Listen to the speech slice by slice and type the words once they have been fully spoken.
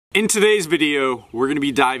In today's video, we're going to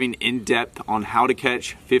be diving in depth on how to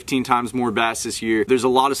catch 15 times more bass this year. There's a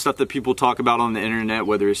lot of stuff that people talk about on the internet,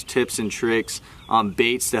 whether it's tips and tricks,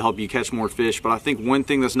 baits to help you catch more fish. But I think one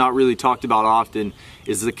thing that's not really talked about often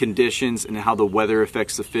is the conditions and how the weather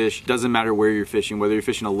affects the fish. It doesn't matter where you're fishing, whether you're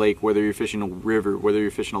fishing a lake, whether you're fishing a river, whether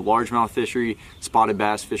you're fishing a largemouth fishery, spotted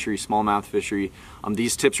bass fishery, smallmouth fishery.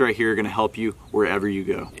 These tips right here are going to help you wherever you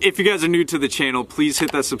go. If you guys are new to the channel, please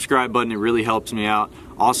hit that subscribe button. It really helps me out.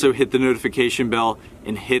 Also hit the notification bell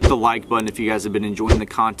and hit the like button if you guys have been enjoying the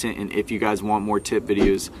content, and if you guys want more tip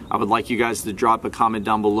videos. I would like you guys to drop a comment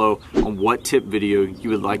down below on what tip video you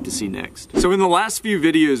would like to see next. So in the last few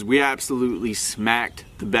videos, we absolutely smacked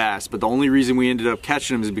the bass, but the only reason we ended up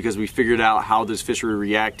catching them is because we figured out how those fish were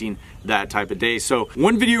reacting that type of day. So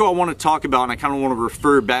one video I want to talk about, and I kind of want to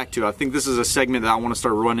refer back to, I think this is a segment that I want to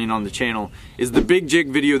start running on the channel, is the big jig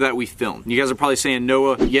video that we filmed. You guys are probably saying,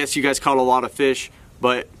 Noah, yes, you guys caught a lot of fish,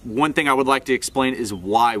 but one thing I would like to explain is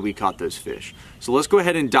why we caught those fish. So let's go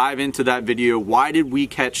ahead and dive into that video. Why did we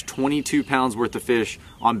catch 22 pounds worth of fish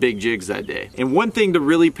on big jigs that day? And one thing to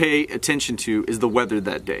really pay attention to is the weather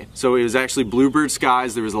that day. So it was actually bluebird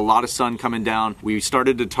skies. There was a lot of sun coming down. We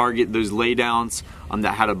started to target those laydowns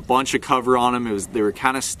that had a bunch of cover on them. They were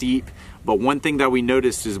kind of steep. But one thing that we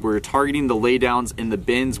noticed is we're targeting the laydowns in the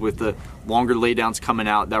bends with the longer laydowns coming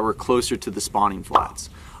out that were closer to the spawning flats.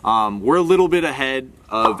 We're a little bit ahead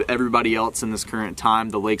of everybody else in this current time,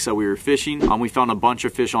 the lakes that we were fishing. We found a bunch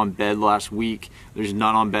of fish on bed last week. There's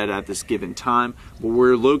none on bed at this given time, but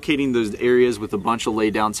we're locating those areas with a bunch of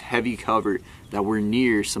laydowns, heavy cover, that we're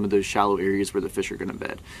near some of those shallow areas where the fish are gonna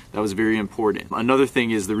bed. That was very important. Another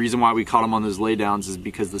thing is the reason why we caught them on those laydowns is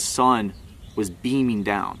because the sun was beaming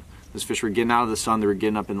down. Those fish were getting out of the sun, they were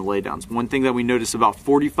getting up in the laydowns. One thing that we noticed about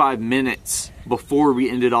 45 minutes before we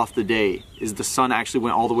ended off the day is the sun actually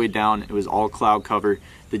went all the way down. It was all cloud cover.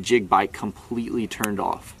 The jig bite completely turned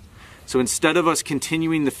off. So instead of us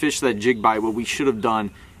continuing to fish that jig bite, what we should have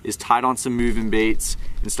done is tied on some moving baits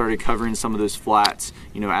and started covering some of those flats.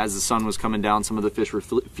 You know, as the sun was coming down, some of the fish were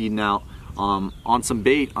feeding out on some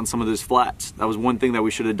bait on some of those flats. That was one thing that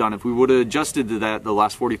we should have done. If we would have adjusted to that the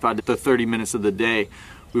last 45 to 30 minutes of the day,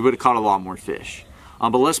 we would have caught a lot more fish.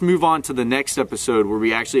 But let's move on to the next episode where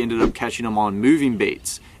we actually ended up catching them on moving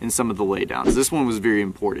baits in some of the laydowns. This one was very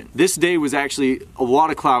important. This day was actually a lot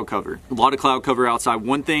of cloud cover. A lot of cloud cover outside.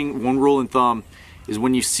 One rule of thumb is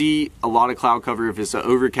when you see a lot of cloud cover, if it's an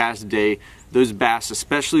overcast day, those bass,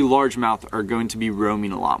 especially largemouth, are going to be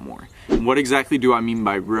roaming a lot more. And what exactly do I mean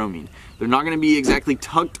by roaming? They're not going to be exactly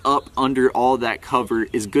tucked up under all that cover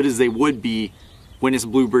as good as they would be when it's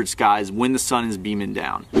bluebird skies, when the sun is beaming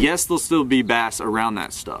down. Yes, there'll still be bass around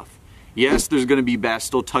that stuff. Yes, there's gonna be bass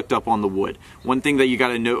still tucked up on the wood. One thing that you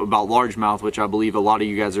gotta note about largemouth, which I believe a lot of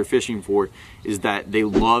you guys are fishing for, is that they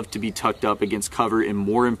love to be tucked up against cover, and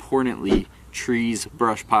more importantly, trees,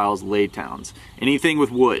 brush piles, laydowns. Anything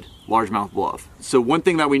with wood, largemouth love. So one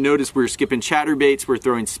thing that we noticed, we were skipping chatterbaits, we're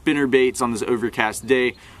throwing spinner baits on this overcast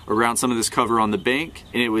day around some of this cover on the bank,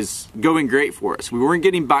 and it was going great for us. We weren't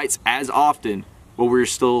getting bites as often, but we were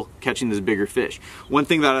still catching this bigger fish. One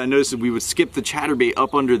thing that I noticed is we would skip the chatterbait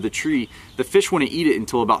up under the tree. The fish wouldn't eat it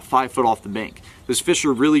until about 5 foot off the bank. Those fish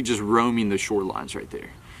are really just roaming the shorelines right there,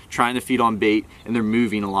 trying to feed on bait, and they're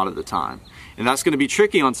moving a lot of the time. And that's gonna be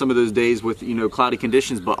tricky on some of those days with, you know, cloudy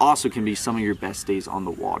conditions, but also can be some of your best days on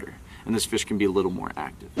the water. And this fish can be a little more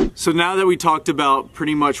active. So now that we talked about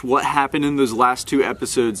pretty much what happened in those last 2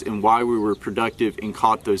 episodes and why we were productive and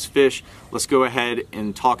caught those fish, let's go ahead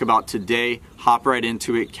and talk about today, hop right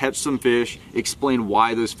into it, catch some fish, explain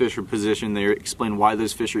why those fish are positioned there, explain why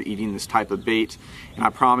those fish are eating this type of bait. And I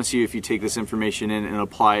promise you, if you take this information in and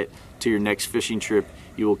apply it to your next fishing trip,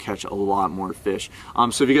 you will catch a lot more fish.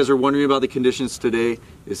 So if you guys are wondering about the conditions today,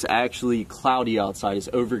 it's actually cloudy outside, it's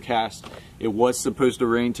overcast. It was supposed to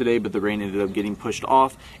rain today, but the rain ended up getting pushed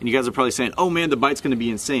off. And you guys are probably saying, oh man, the bite's gonna be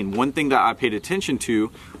insane. One thing that I paid attention to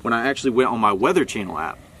when I actually went on my Weather Channel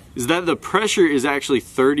app is that the pressure is actually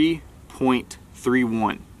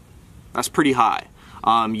 30.31. That's pretty high.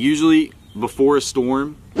 Usually before a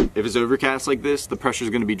storm, if it's overcast like this, the pressure is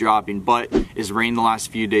going to be dropping, but it's rained the last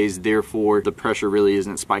few days, therefore the pressure really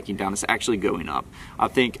isn't spiking down, it's actually going up. I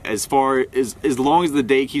think as long as the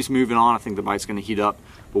day keeps moving on, I think the bite's going to heat up.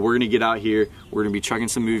 But we're going to get out here, we're going to be chucking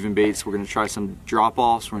some moving baits, we're going to try some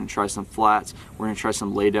drop-offs, we're going to try some flats, we're going to try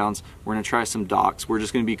some laydowns, we're going to try some docks. We're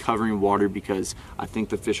just going to be covering water because I think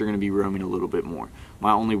the fish are going to be roaming a little bit more.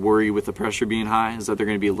 My only worry with the pressure being high is that they're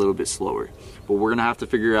going to be a little bit slower. But we're going to have to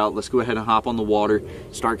figure out, let's go ahead and hop on the water,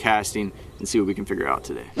 start casting, and see what we can figure out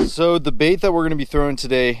today. So the bait that we're gonna be throwing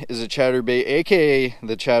today is a chatterbait, AKA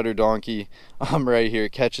the chatter donkey. Right here,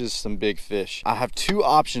 it catches some big fish. I have two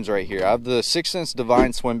options right here. I have the 6th Sense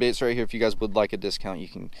Divine swim baits right here. If you guys would like a discount, you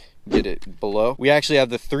can get it below. We actually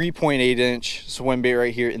have the 3.8 inch swim bait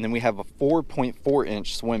right here, and then we have a 4.4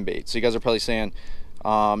 inch swim bait. So you guys are probably saying,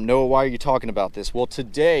 Noah, why are you talking about this? Well,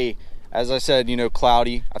 today, as I said, you know,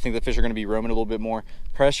 cloudy. I think the fish are gonna be roaming a little bit more.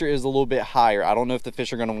 Pressure is a little bit higher. I don't know if the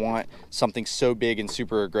fish are gonna want something so big and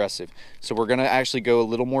super aggressive. So we're gonna actually go a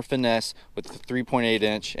little more finesse with the 3.8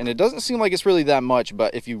 inch. And it doesn't seem like it's really that much,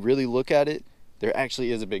 but if you really look at it, there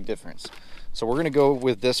actually is a big difference. So we're gonna go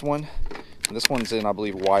with this one. And this one's in, I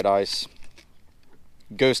believe, white ice,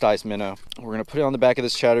 ghost ice minnow. We're gonna put it on the back of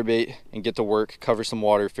this chatterbait and get to work, cover some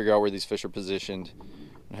water, figure out where these fish are positioned,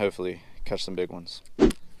 and hopefully catch some big ones.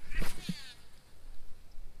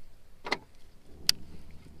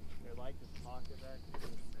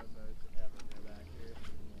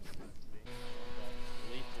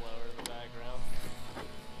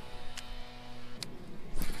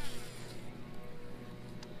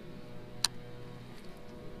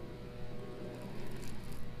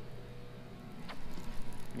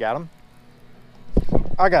 Got him?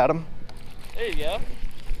 I got him. There you go.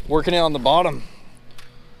 Working it on the bottom.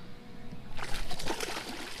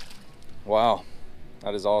 Wow,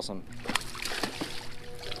 that is awesome.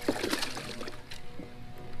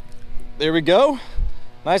 There we go.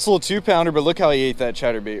 Nice little 2-pounder, but look how he ate that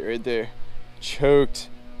chatterbait right there. Choked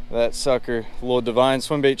that sucker. Little Divine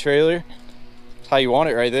swim bait trailer. That's how you want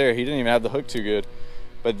it right there. He didn't even have the hook too good.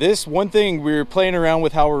 But this one thing, we were playing around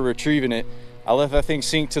with how we're retrieving it. I let that thing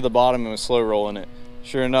sink to the bottom and was slow rolling it.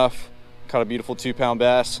 Sure enough, caught a beautiful 2-pound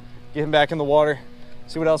bass. Get him back in the water,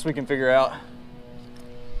 see what else we can figure out.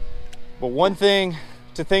 But one thing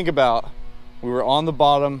to think about, we were on the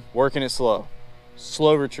bottom, working it slow.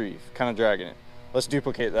 Slow retrieve, kind of dragging it. Let's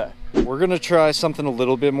duplicate that. We're gonna try something a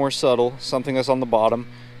little bit more subtle, something that's on the bottom.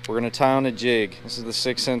 We're gonna tie on a jig. This is the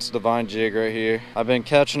 6th Sense Divine jig right here. I've been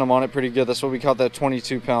catching them on it pretty good. That's what we caught that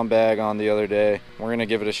 22-pound bag on the other day. We're gonna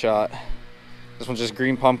give it a shot. This one's just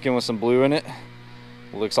green pumpkin with some blue in it.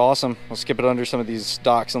 It looks awesome. We'll skip it under some of these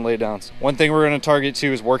docks and laydowns. One thing we're gonna target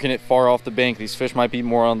too is working it far off the bank. These fish might be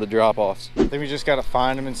more on the drop-offs. I think we just gotta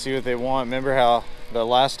find them and see what they want. Remember how the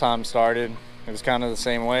last time started? It was kind of the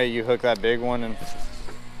same way. You hook that big one and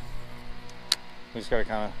we just gotta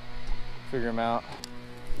kind of figure them out.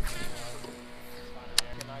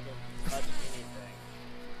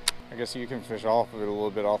 I guess you can fish off of it a little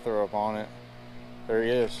bit. I'll throw up on it. There he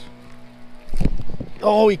is.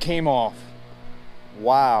 Oh, he came off.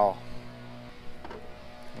 Wow.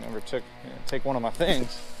 Never took, take one of my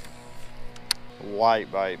things.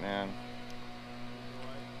 White bite, man.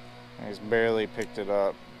 And he's barely picked it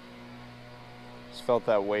up. Just felt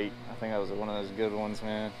that weight. I think that was one of those good ones,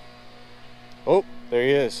 man. Oh, there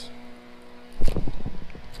he is.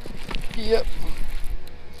 Yep.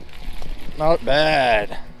 Not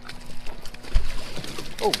bad.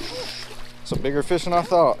 Oh, it's a bigger fish than I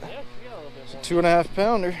thought. 2.5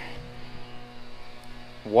 pounder.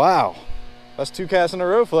 Wow, that's 2 casts in a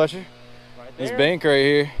row, Fletcher. Right there. This bank right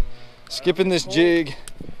here. Skipping this jig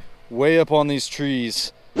way up on these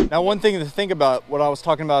trees. Now, one thing to think about, what I was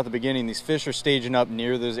talking about at the beginning, these fish are staging up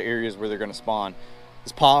near those areas where they're gonna spawn.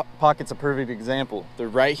 This pocket's a perfect example. They're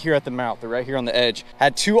right here at the mouth. They're right here on the edge.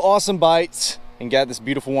 Had 2 awesome bites and got this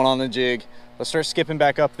beautiful one on the jig. Let's start skipping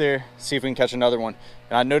back up there, see if we can catch another one.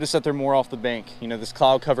 And I noticed that they're more off the bank. You know, this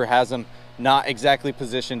cloud cover has them not exactly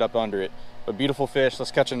positioned up under it. But beautiful fish,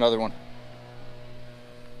 let's catch another one.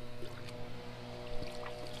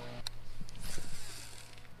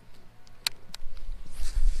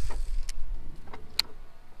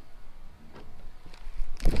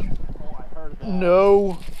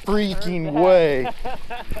 No freaking way.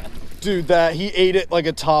 Dude, he ate it like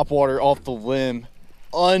a topwater off the limb.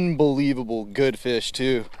 Unbelievable good fish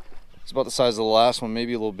too. It's about the size of the last one,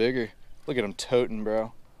 maybe a little bigger. Look at him toting,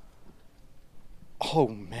 bro. Oh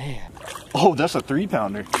man. Oh, that's a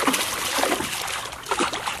 3-pounder.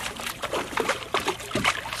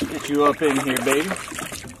 Get you up in here, baby.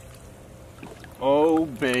 Oh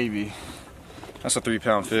baby. That's a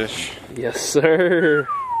 3-pound fish. Yes, sir.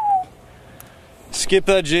 Skip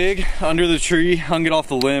that jig under the tree, hung it off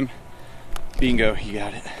the limb. Bingo, you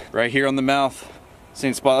got it. Right here on the mouth.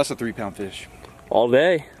 Same spot, that's a 3-pound fish. All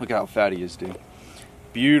day. Look at how fat he is, dude.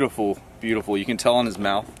 Beautiful, beautiful. You can tell on his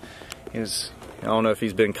mouth. I don't know if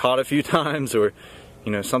he's been caught a few times or,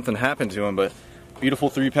 you know, something happened to him, but beautiful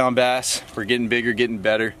 3-pound bass. We're getting bigger, getting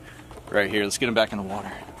better right here. Let's get him back in the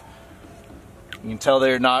water. You can tell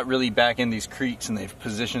they're not really back in these creeks, and they've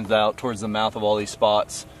positioned out towards the mouth of all these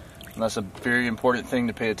spots. And that's a very important thing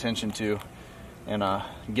to pay attention to, and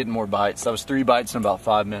getting more bites. That was 3 bites in about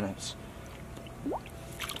 5 minutes.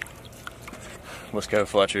 Let's go,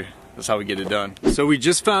 Fletcher. That's how we get it done. So we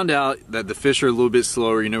just found out that the fish are a little bit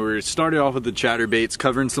slower. You know, we started off with the chatterbaits,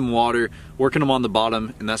 covering some water, working them on the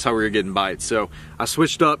bottom, and that's how we were getting bites. So I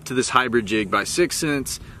switched up to this hybrid jig by 6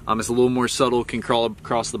 cents. It's a little more subtle, can crawl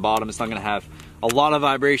across the bottom. It's not gonna have a lot of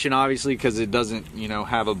vibration, obviously, because it doesn't, you know,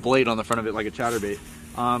 have a blade on the front of it like a chatterbait.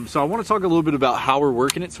 So I want to talk a little bit about how we're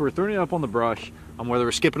working it. So we're throwing it up on the brush, whether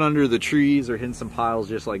we're skipping under the trees or hitting some piles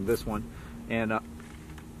just like this one. And is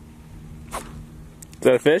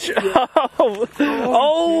that a fish?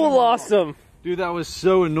 Oh, lost him. Dude, that was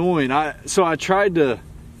so annoying. So I tried to,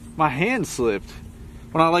 my hand slipped.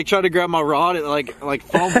 When I like tried to grab my rod, it like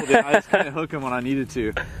fumbled it. I just couldn't hook him when I needed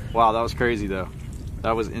to. Wow, that was crazy though.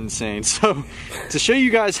 That was insane. So to show you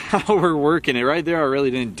guys how we're working it, right there I really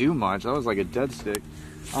didn't do much. That was like a dead stick.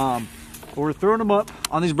 But we're throwing them up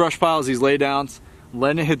on these brush piles, these laydowns,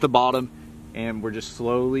 letting it hit the bottom, and we're just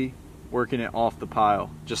slowly working it off the pile,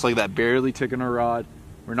 just like that, barely ticking our rod.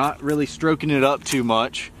 We're not really stroking it up too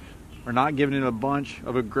much. We're not giving it a bunch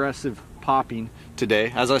of aggressive popping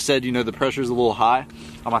today. As I said, you know, the pressure is a little high.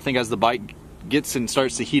 I think as the bite gets and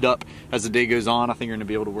starts to heat up as the day goes on, I think you're gonna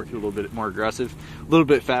be able to work it a little bit more aggressive, a little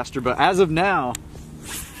bit faster. But as of now,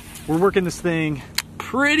 we're working this thing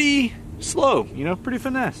pretty slow, you know, pretty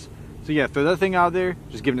finesse. So yeah, throw that thing out there,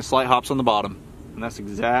 just giving it slight hops on the bottom, and that's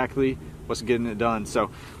exactly what's getting it done.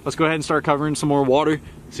 So let's go ahead and start covering some more water,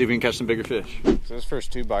 see if we can catch some bigger fish. So those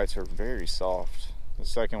first 2 bites are very soft. The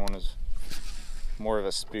second one is more of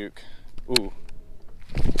a spook. Ooh.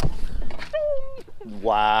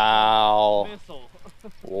 Wow.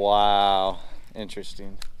 Wow.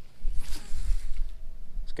 Interesting.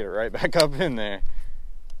 Let's get it right back up in there.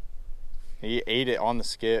 He ate it on the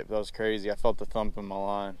skip. That was crazy. I felt the thump in my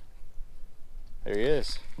line. There he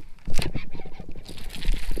is.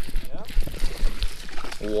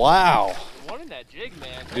 Wow. One in that jig,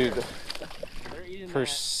 man. Dude,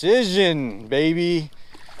 precision, baby.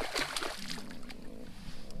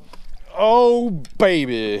 Oh,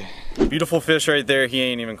 baby. Beautiful fish right there. He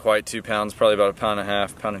ain't even quite 2 pounds, probably about 1.5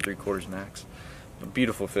 pounds, 1.75 pounds max. But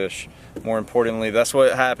beautiful fish. More importantly, that's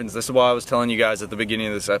what happens. This is why I was telling you guys at the beginning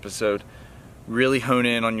of this episode. Really hone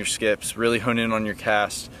in on your skips, really hone in on your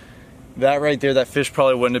cast. That right there, that fish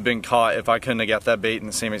probably wouldn't have been caught if I couldn't have got that bait in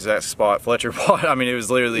the same exact spot Fletcher bought. I mean, it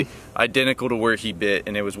was literally identical to where he bit,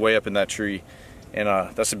 and it was way up in that tree. And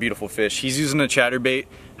that's a beautiful fish. He's using a chatterbait,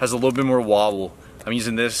 has a little bit more wobble. I'm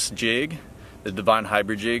using this jig, the Divine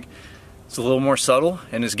Hybrid jig. It's a little more subtle,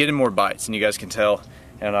 and it's getting more bites, and you guys can tell.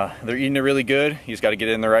 And they're eating it really good. You just got to get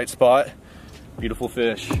it in the right spot. Beautiful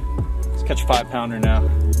fish. Let's catch a 5-pounder now.